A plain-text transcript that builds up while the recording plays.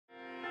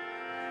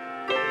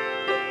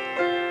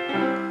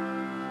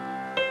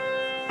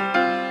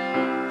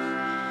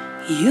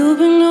You've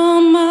been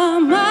on my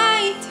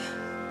mind,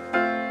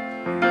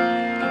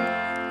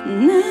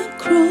 and I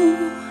grow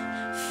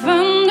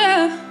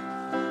fonder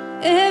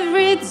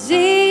every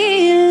day.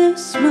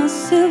 Lose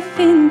myself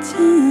in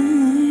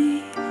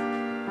time,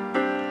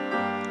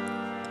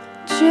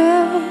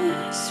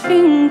 just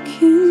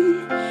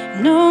thinking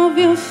of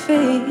your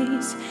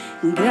face.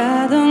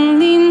 God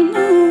only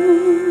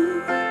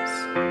knows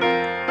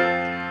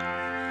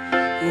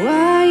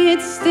why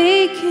it's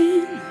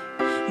taken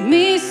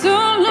me so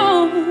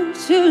long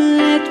to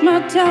let my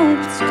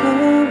doubts go.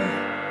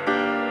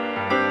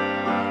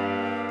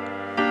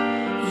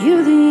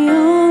 You're the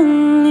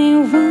only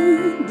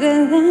one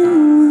that I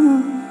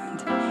want.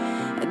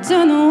 I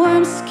don't know why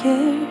I'm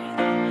scared,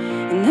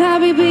 and I'll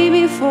be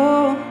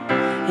before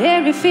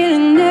every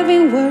feeling,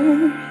 every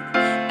word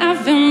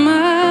I've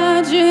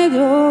imagined.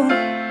 Oh,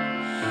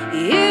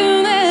 you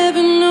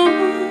never know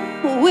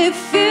if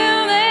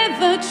you'll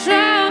ever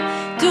try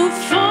to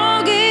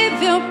forgive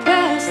your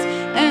past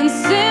and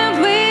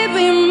simply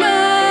be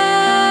mine.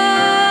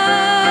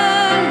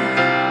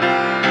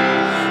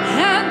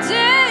 How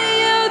dare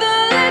you to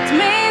let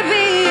me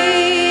be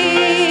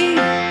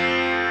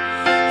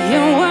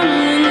your one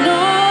and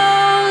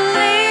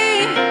only.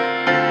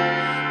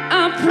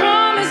 I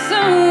promise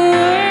I'm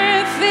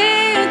worth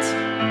it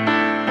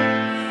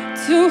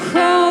to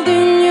hold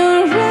in your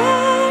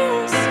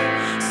arms.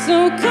 So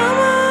come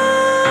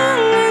on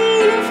and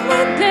give me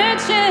that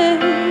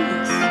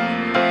chance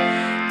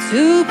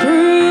to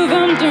prove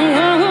I'm the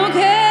one who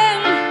can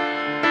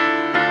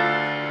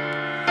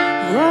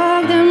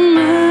walk the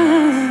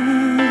mile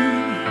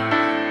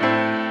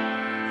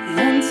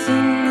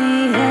until the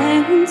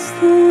end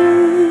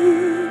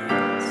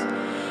starts.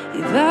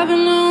 If I've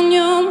been on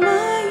your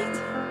mind,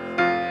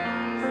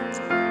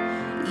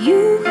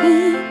 you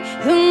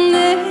have on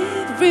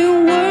every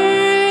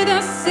word I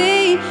say.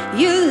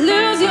 You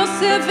lose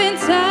yourself in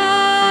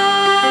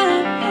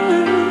time,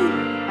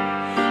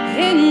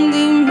 and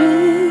the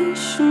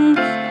mention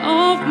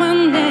of my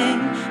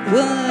name.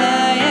 Will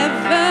I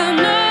ever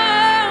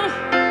know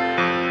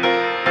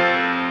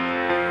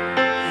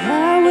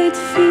how it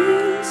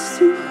feels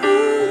to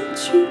hold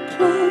you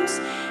close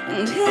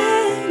and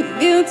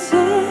have you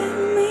tell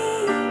me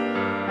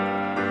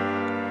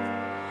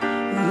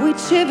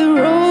whichever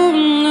road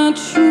I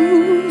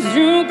choose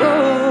you go?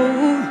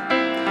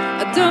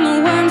 I don't know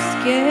why I'm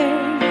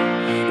scared,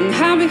 and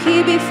I'll be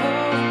here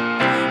before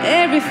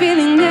every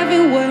feeling,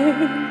 every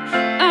word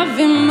I've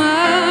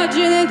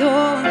imagined it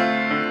all.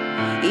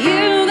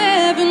 You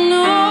never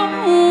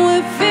know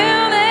if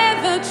you'll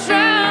ever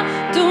try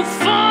to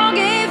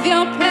forgive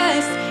your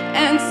past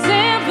and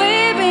simply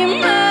be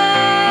mine.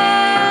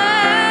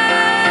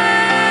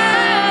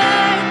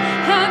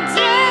 How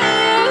dare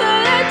you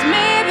let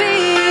me be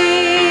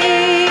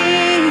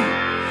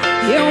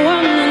your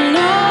one and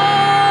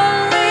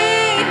only.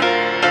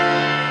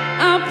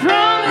 I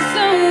promise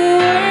I'm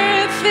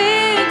worth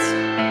it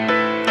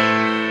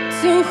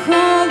to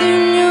hold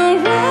in your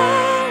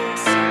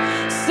arms.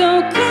 So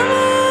come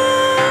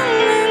on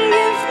and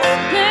give me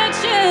that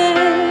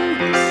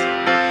chance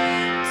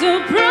to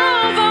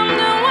prove I'm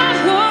the one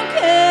who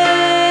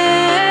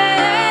can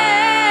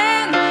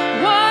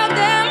walk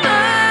that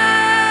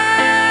mile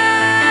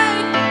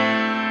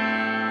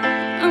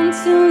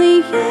until the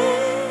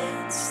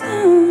end's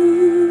done.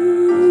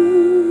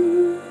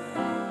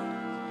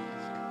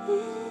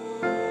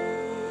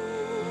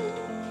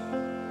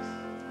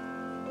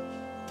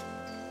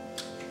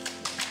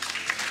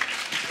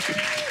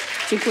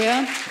 Dziękuję.